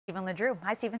Ledrew.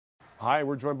 Hi, Stephen. Hi,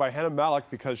 we're joined by Hannah Malik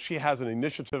because she has an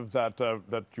initiative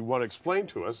that you want to explain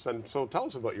to us. And so tell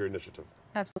us about your initiative.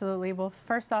 Absolutely. Well,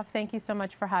 first off, thank you so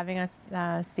much for having us,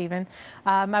 Stephen.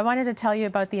 I wanted to tell you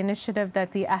about the initiative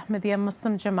that the Ahmadiyya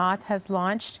Muslim Jamaat has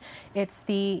launched. It's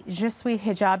the Je suis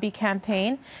Hijabi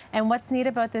campaign. And what's neat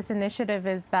about this initiative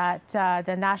is that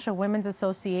the National Women's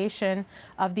Association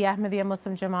of the Ahmadiyya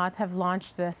Muslim Jamaat have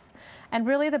launched this. And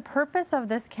really the purpose of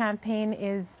this campaign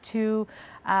is to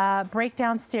break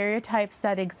down stereotypes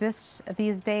that exist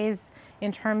these days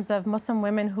in terms of Muslim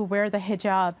women who wear the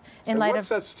hijab. What's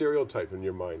that stereotype in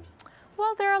your mind?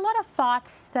 Well, there are a lot of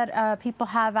thoughts that people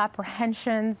have,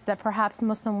 apprehensions that perhaps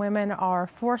Muslim women are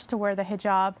forced to wear the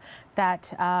hijab,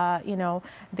 that,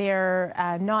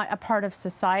 they're not a part of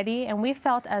society. And we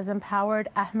felt as empowered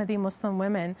Ahmadi Muslim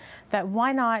women that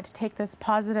why not take this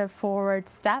positive forward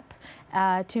step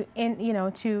to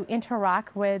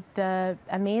interact with the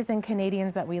amazing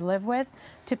Canadians that we live with,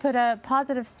 to put a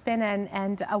positive spin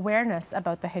and awareness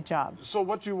about the hijab. So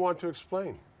what do you want to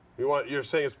explain? You're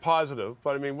saying it's positive,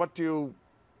 but I mean,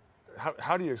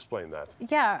 how do you explain that?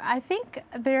 Yeah, I think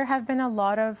there have been a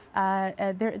lot of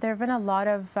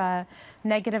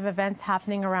negative events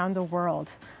happening around the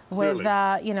world. With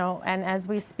and as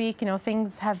we speak,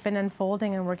 things have been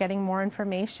unfolding, and we're getting more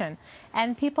information,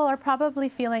 and people are probably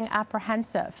feeling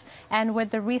apprehensive. And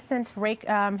with the recent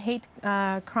hate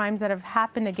crimes that have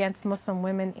happened against Muslim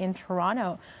women in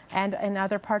Toronto and in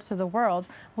other parts of the world,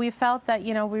 we felt that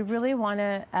we really want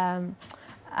to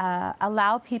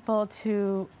allow people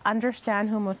to understand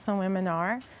who Muslim women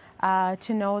are,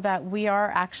 to know that we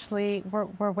are actually,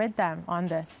 we're with them on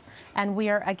this. And we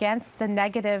are against the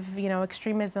negative,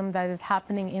 extremism that is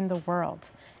happening in the world.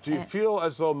 Do you feel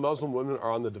as though Muslim women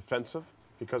are on the defensive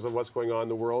because of what's going on in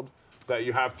the world, that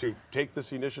you have to take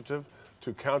this initiative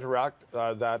to counteract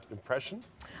that impression?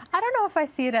 I don't know if I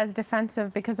see it as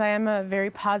defensive, because I am a very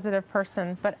positive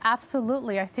person, but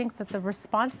absolutely I think that the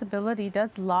responsibility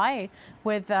does lie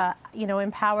with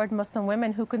empowered Muslim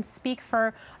women who can speak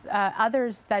for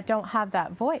others that don't have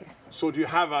that voice. So do you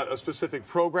have a specific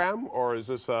program, or is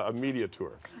this a media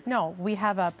tour? No, we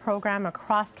have a program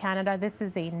across Canada. This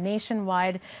is a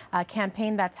nationwide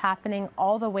campaign that's happening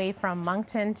all the way from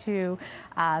Moncton to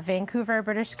Vancouver,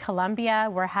 British Columbia.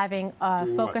 We're having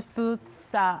focus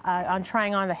booths on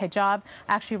trying on the hijab.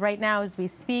 Actually, right now, as we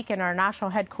speak, in our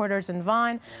national headquarters in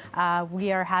Vaughan,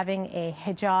 we are having a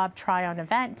hijab try-on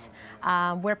event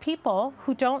where people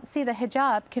who don't see the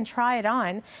hijab can try it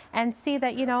on and see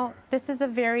that, this is a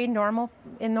very normal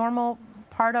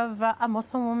part of a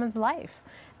Muslim woman's life.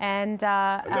 And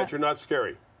that you're not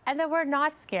scary. And that we're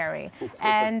not scary.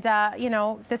 And,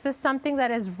 this is something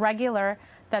that is regular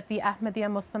that the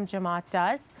Ahmadiyya Muslim Jamaat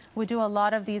does. We do a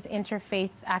lot of these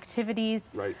interfaith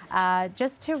activities, right,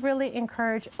 just to really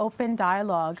encourage open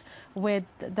dialogue with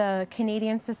the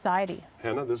Canadian society.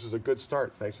 Hannah, this is a good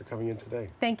start. Thanks for coming in today.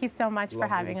 Thank you so much for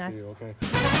having us. Okay.